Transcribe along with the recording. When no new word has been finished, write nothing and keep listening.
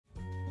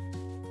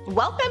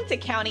Welcome to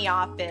County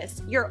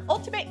Office, your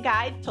ultimate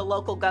guide to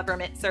local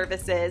government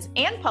services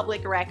and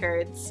public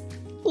records.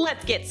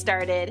 Let's get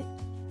started.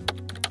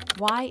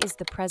 Why is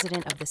the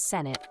President of the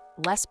Senate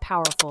less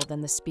powerful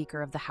than the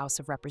Speaker of the House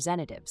of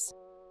Representatives?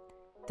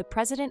 The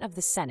President of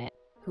the Senate,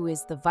 who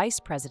is the Vice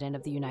President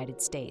of the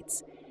United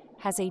States,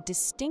 has a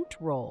distinct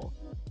role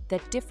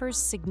that differs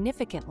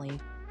significantly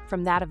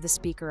from that of the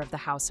Speaker of the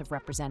House of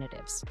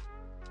Representatives.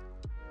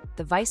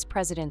 The Vice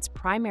President's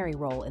primary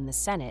role in the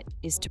Senate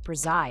is to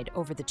preside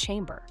over the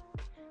chamber,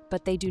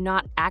 but they do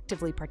not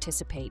actively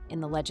participate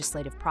in the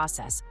legislative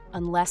process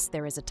unless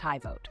there is a tie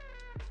vote,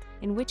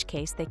 in which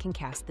case they can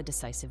cast the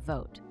decisive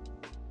vote.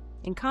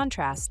 In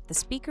contrast, the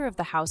Speaker of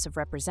the House of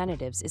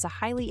Representatives is a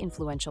highly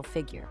influential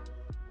figure.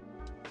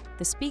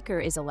 The Speaker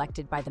is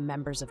elected by the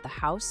members of the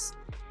House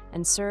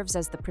and serves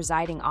as the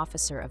presiding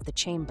officer of the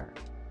chamber.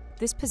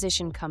 This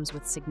position comes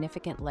with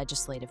significant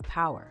legislative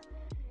power,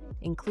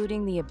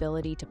 including the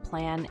ability to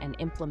plan and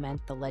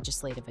implement the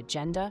legislative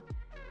agenda,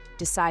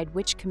 decide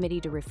which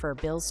committee to refer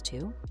bills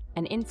to,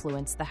 and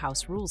influence the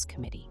House Rules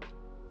Committee.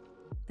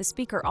 The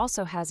Speaker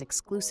also has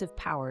exclusive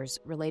powers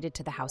related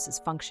to the House's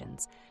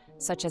functions,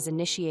 such as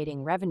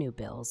initiating revenue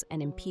bills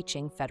and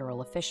impeaching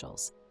federal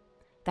officials.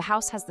 The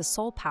House has the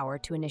sole power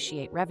to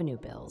initiate revenue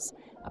bills,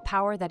 a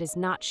power that is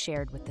not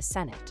shared with the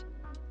Senate.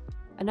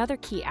 Another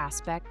key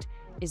aspect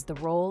is the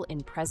role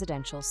in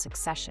presidential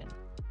succession.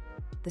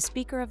 The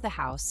Speaker of the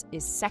House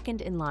is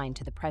second in line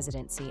to the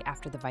presidency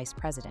after the Vice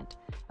President,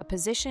 a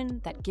position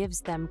that gives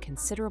them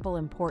considerable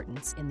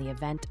importance in the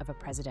event of a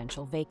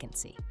presidential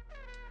vacancy.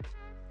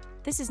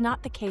 This is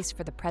not the case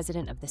for the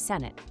President of the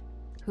Senate,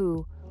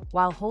 who,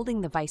 while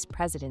holding the Vice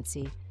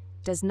Presidency,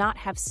 does not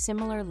have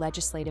similar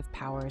legislative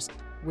powers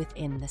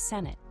within the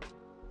Senate.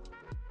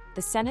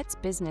 The Senate's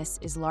business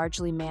is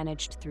largely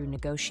managed through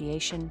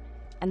negotiation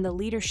and the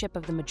leadership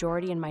of the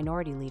majority and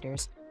minority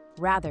leaders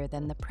rather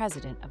than the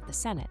President of the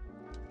Senate.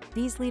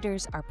 These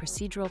leaders are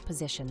procedural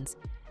positions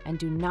and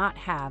do not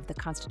have the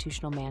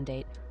constitutional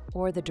mandate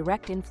or the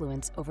direct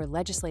influence over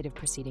legislative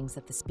proceedings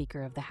that the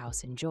Speaker of the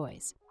House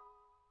enjoys.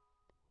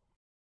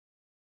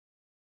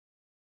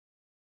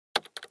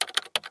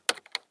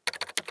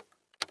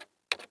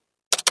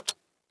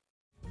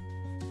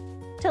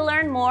 To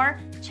learn more,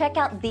 check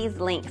out these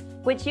links,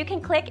 which you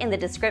can click in the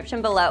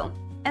description below.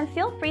 And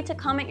feel free to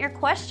comment your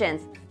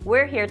questions.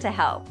 We're here to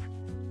help.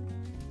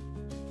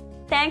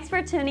 Thanks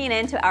for tuning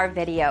in to our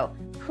video.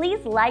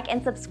 Please like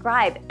and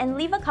subscribe and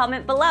leave a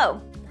comment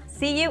below.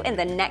 See you in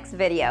the next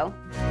video.